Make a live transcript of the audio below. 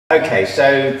Okay,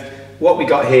 so what we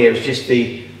got here is just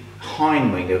the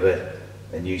hind wing of a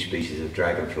new species of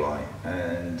dragonfly,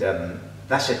 and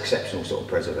that's exceptional sort of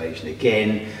preservation.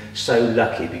 Again, so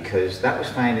lucky because that was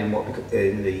found in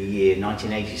in the year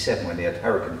 1987 when they had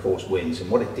hurricane force winds,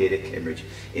 and what it did at Cambridge,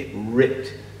 it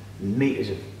ripped meters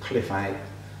of cliff out,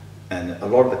 and a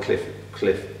lot of the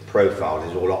cliff profile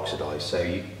is all oxidized, so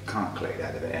you can't collect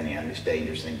out of it anyhow, and it's a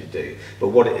dangerous thing to do. But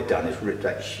what it had done is ripped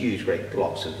out huge great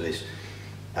blocks of this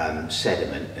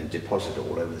sediment and deposited it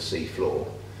all over the sea floor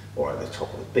or at the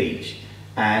top of the beach.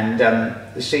 And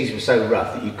the seas were so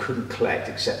rough that you couldn't collect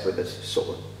except for the sort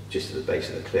of just at the base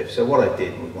of the cliff. So what I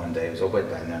did one day was I went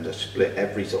down there and just split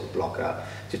every sort of block up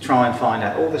to try and find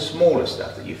out all the smaller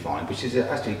stuff that you find, which is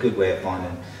actually a good way of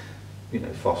finding, you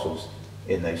know, fossils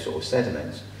in those sort of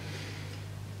sediments.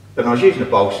 But I was using a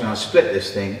bolster and I split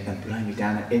this thing and blew me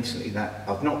down instantly. That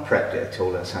I've not prepped it at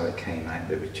all. That's how it came out.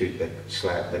 There were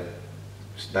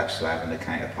that slab and the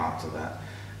counterpart to that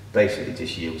basically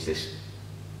just yields this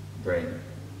very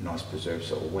nice preserved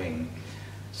sort of wing.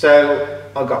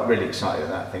 So I got really excited at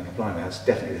that, thinking, blimey, that's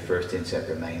definitely the first insect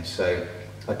remains. So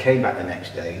I came back the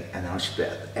next day and I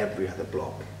split every other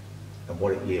block, and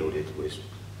what it yielded was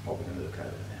what we're going to look at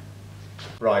over there.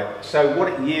 Right, so what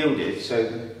it yielded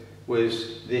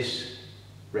was this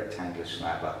rectangular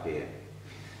slab up here.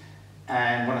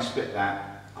 And when I split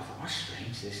that, I thought, what's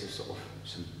strange, this is sort of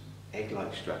some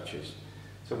egg-like structures.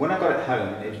 So when I got it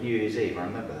home, it was New Year's Eve, I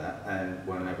remember that, and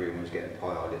when everyone was getting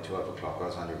pie-eyed at 12 o'clock, I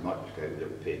was under a microscope with a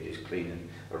little pin just cleaning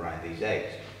around these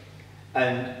eggs.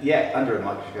 And yeah, under a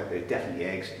microscope, they're definitely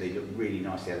eggs. They look really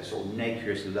nice. They had a sort of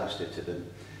nacreous luster to them,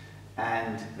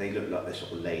 and they look like they're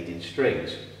sort of laid in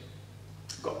strings.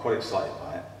 Got quite excited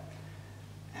by it,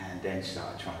 and then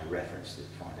started trying to reference to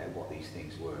find out what these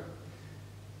things were.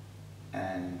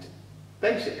 And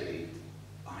basically,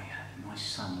 my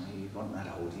son, he wasn't that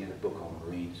old, he had a book on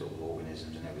marine sort of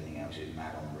organisms and everything else, he was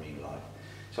mad on marine life.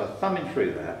 So I thumbing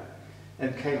through that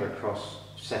and came across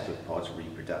cephalopods,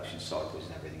 reproduction cycles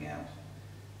and everything else.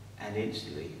 And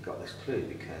instantly got this clue,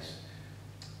 because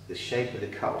the shape of the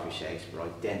cuttlefish eggs were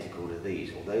identical to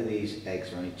these. Although these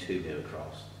eggs are only 2 mil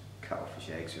across, cuttlefish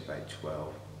eggs are about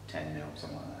 12, 10 mil,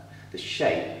 something like that. The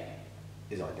shape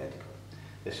is identical.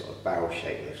 They're sort of barrel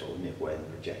shaped, they're sort of nib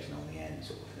webbed projection on the end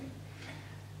sort of thing.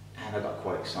 And I got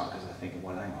quite excited because I was thinking,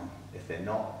 well, hang on, if they're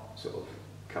not sort of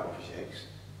cuttlefish eggs,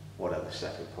 what other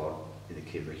cephalopod in the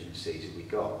Cambridgian seas have we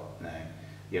got? Now,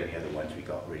 the only other ones we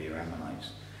got really are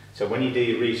ammonites. So when you do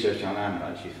your research on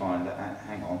ammonites, you find that,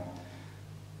 hang on,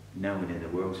 no one in the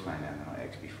world's found ammonite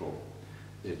eggs before.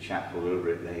 There's a chap called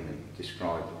Ulrich Lehmann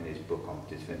described in his book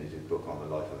definitive book on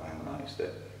the life of ammonites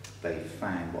that they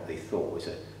found what they thought was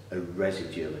a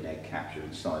residue of an egg capture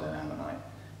inside an ammonite,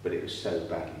 but it was so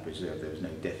badly preserved there was no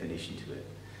definition to it.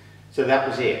 So that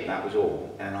was it, that was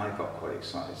all, and I got quite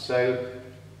excited. So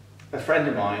a friend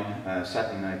of mine,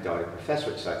 sadly now died, a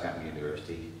professor at Southampton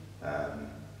University,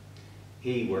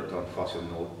 he worked on fossil,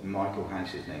 Michael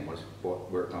House his name was,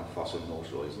 worked on fossil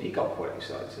nautiloids, and he got quite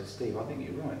excited. He said, Steve, I think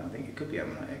you're right, I think it could be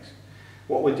ammonite eggs.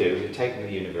 What we'll do is we'll take them to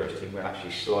the university and we'll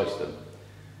actually slice them,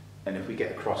 and if we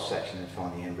get a cross section and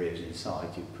find the embryos inside,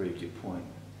 you've proved your point.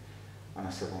 And I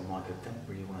said, well, Mike, I don't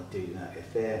really want to do that.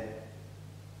 If they're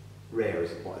rare as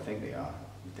what I think they are,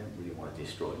 you don't really want to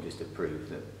destroy them just to prove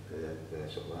that they're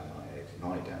sort of ammonite eggs.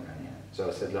 And I don't anyhow. So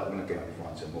I said, look, I'm going to go and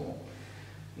find some more.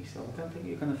 He said, well, I don't think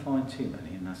you're going to find too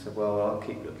many. And I said, well, I'll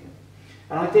keep looking.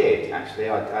 And I did, actually.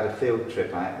 I had a field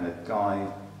trip out, and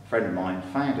a friend of mine,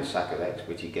 found a sack of eggs,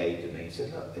 which he gave to me. He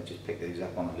said, look, they just picked these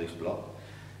up on a loose block.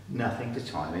 Nothing to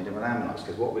tie them into an ammonite,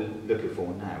 because what we're looking for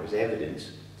now is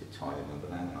evidence to tie them into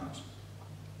ammonites.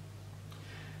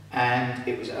 And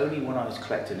it was only when I was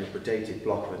collecting a predated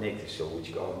block of an ichthyosaur,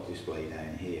 which got on display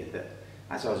down here, that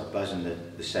as I was buzzing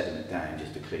the sediment down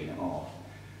just to clean it off,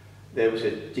 there was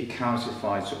a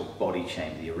decalcified sort of body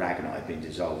chamber. The aragonite had been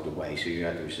dissolved away, so you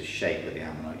had this shape of the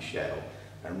ammonite shell,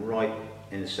 and right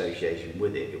in association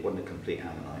with it, it wasn't a complete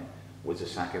ammonite, was a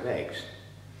sack of eggs.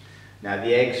 Now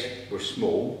the eggs were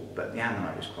small, but the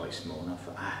ammonite was quite small, and I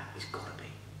thought, it's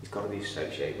got to be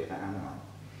associated with that ammonite.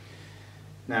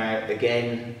 Now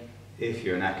again, if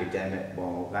you're an academic,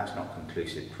 well, that's not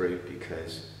conclusive proof,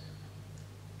 because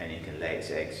anything can lay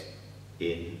its eggs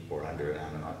in or under an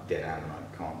ammonite, dead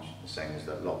ammonite conch, the same as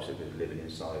that lobster was living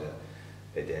inside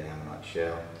a dead ammonite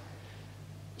shell.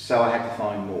 So I had to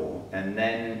find more, and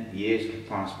then years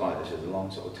passed by. This is a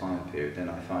long sort of time period. Then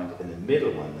I found in the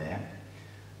middle one there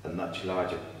a much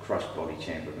larger crushed body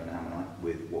chamber of an ammonite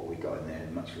with what we got in there,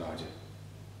 a much larger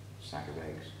sack of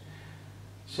eggs.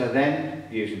 So then,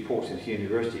 using Portsmouth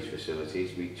University's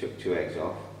facilities, we took 2 eggs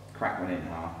off, crack one in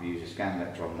half, we used a scan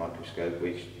electron microscope,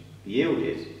 which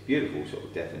yielded beautiful sort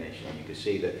of definition. You could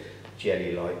see the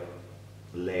jelly-like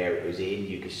layer it was in,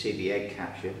 you could see the egg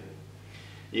capsule.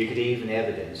 You could even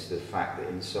evidence the fact that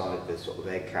inside the sort of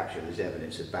egg capsule there's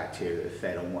evidence of bacteria that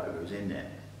fed on whatever was in there.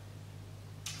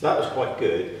 So that was quite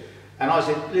good, and I was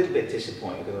a little bit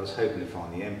disappointed because I was hoping to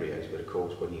find the embryos, but of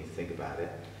course when you think about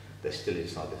it, they're still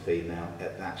inside the female.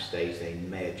 At that stage they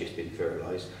may have just been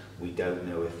fertilised. We don't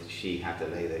know if she had to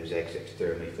lay those eggs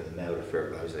externally for the male to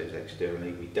fertilise those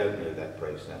externally. We don't know that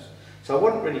process. So I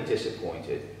wasn't really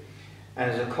disappointed. And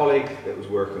as a colleague that was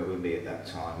working with me at that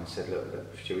time and said,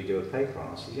 look, should we do a paper on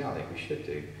it? I said, yeah, I think we should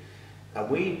do. And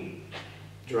we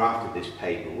drafted this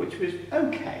paper, which was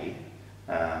okay,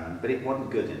 but it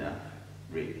wasn't good enough,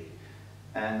 really.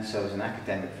 And so as an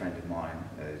academic friend of mine,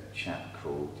 a chap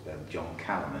called John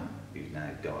Callman, who's now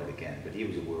died again, but he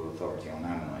was a world authority on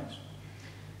ammonites.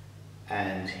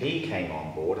 And he came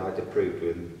on board. I had to prove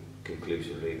to him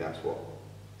conclusively that's what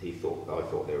he thought. I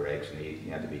thought they were eggs, and he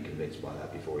had to be convinced by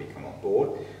that before he came on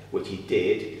board, which he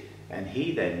did. And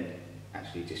he then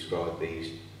actually described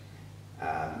these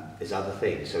as other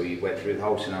things. So he went through the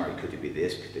whole scenario. Could it be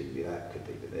this? Could it be that? Could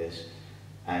it be this?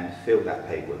 And filled that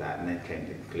paper with that, and then came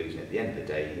to the conclusion at the end of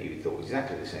the day he thought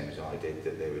exactly the same as I did,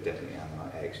 that they were definitely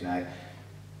ammonite eggs. Now,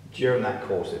 during that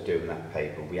course of doing that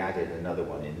paper, we added another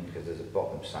one in because there's a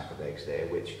bottom sack of eggs there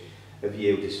which have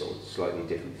yielded sort of slightly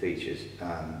different features.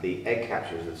 The egg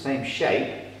capsules are the same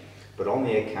shape, but on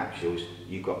the egg capsules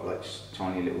you've got like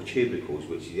tiny little tubercles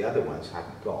which the other ones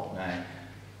haven't got. Now,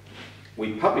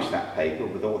 we published that paper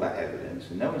with all that evidence,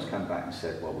 and no one's come back and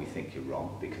said, well, we think you're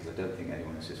wrong, because I don't think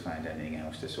anyone else has found anything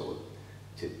else to sort of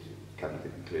to come to the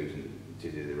conclusion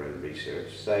to do their own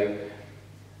research. So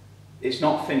it's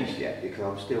not finished yet because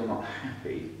I'm still not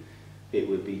happy. It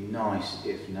would be nice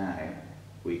if now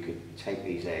we could take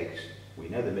these eggs, we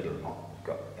know the middle have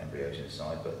got embryos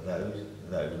inside, but those,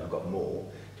 and I've got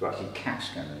more, to actually CAT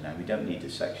scan them now. We don't need to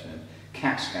section them,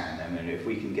 CAT scan them, and if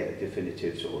we can get a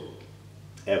definitive sort of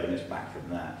evidence back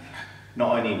from that,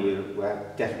 not only we'll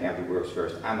definitely have the world's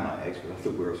first ammonite eggs, but we'll have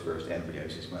the world's first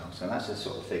embryos as well. So that's the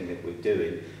sort of thing that we're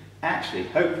doing, actually,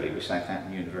 hopefully with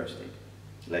Southampton University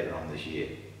later on this year.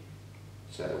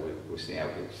 So we'll see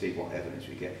what evidence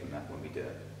we get from that when we do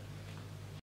it.